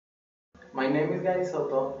My name is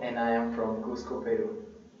Soto and I am from Cusco, Peru.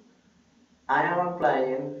 I am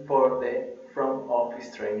applying for the From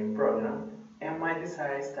Office Training Program and my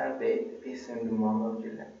desired start date is in the month of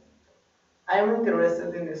July. I am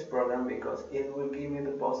interested in this program because it will give me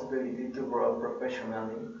the possibility to grow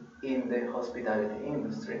professionally in the hospitality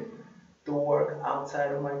industry, to work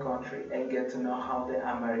outside of my country and get to know how the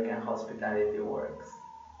American hospitality works.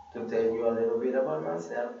 To tell you a little bit about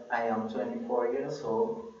myself, I am 24 years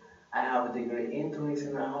old. I have a degree in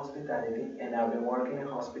tourism and hospitality and I've been working in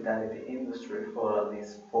hospitality industry for at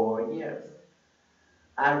least 4 years.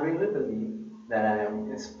 I really believe that I am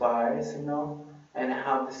inspired enough and I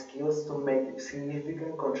have the skills to make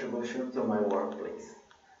significant contribution to my workplace.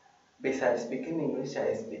 Besides speaking English,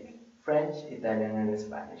 I speak French, Italian, and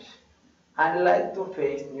Spanish. I like to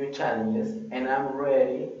face new challenges and I'm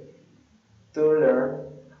ready to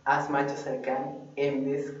learn as much as I can in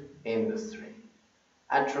this industry.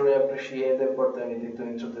 I truly appreciate the opportunity to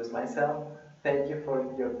introduce myself. Thank you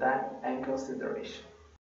for your time and consideration.